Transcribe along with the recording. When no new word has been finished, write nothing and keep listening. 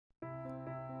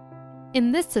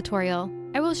In this tutorial,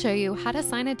 I will show you how to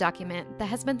sign a document that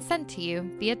has been sent to you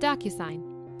via DocuSign.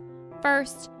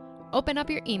 First, open up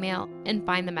your email and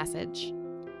find the message.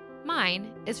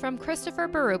 Mine is from Christopher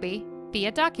Berube via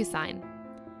DocuSign.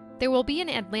 There will be an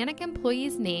Atlantic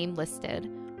employee's name listed,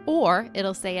 or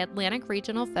it'll say Atlantic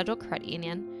Regional Federal Credit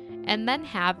Union, and then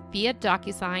have via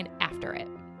DocuSign after it.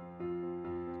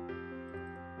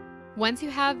 Once you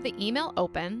have the email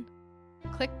open,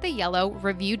 click the yellow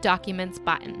Review Documents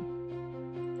button.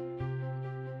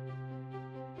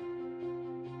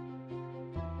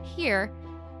 Here,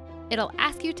 it'll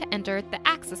ask you to enter the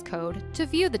access code to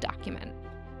view the document.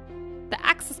 The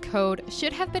access code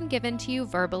should have been given to you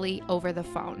verbally over the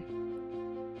phone.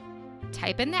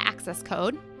 Type in the access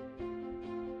code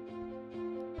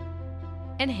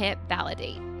and hit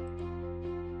Validate.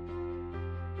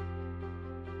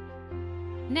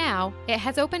 Now, it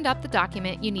has opened up the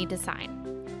document you need to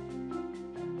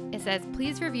sign. It says,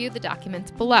 please review the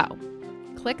documents below.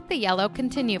 Click the yellow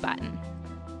Continue button.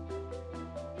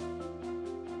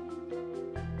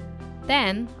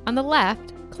 Then, on the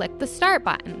left, click the Start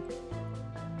button.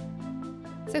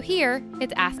 So here,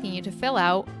 it's asking you to fill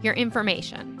out your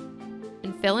information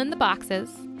and fill in the boxes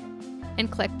and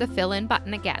click the Fill In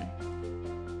button again.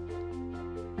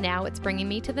 Now it's bringing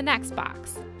me to the next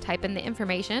box. Type in the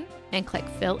information and click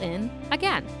Fill In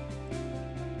again.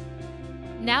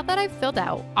 Now that I've filled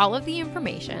out all of the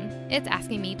information, it's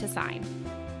asking me to sign.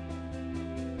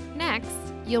 Next,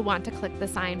 you'll want to click the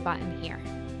Sign button here.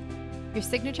 Your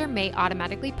signature may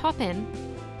automatically pop in,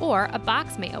 or a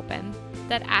box may open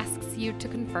that asks you to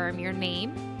confirm your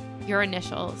name, your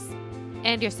initials,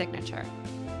 and your signature.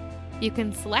 You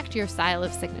can select your style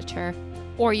of signature,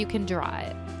 or you can draw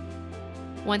it.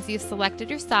 Once you've selected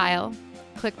your style,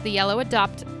 click the yellow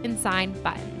Adopt and Sign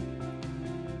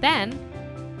button. Then,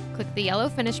 click the yellow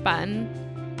Finish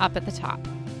button up at the top.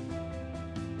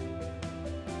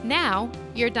 Now,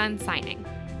 you're done signing.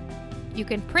 You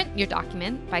can print your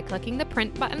document by clicking the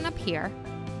Print button up here,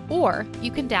 or you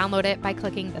can download it by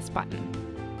clicking this button.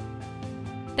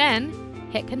 Then,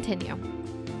 hit Continue.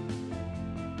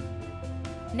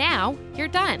 Now, you're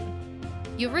done.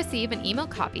 You'll receive an email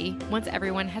copy once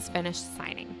everyone has finished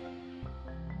signing.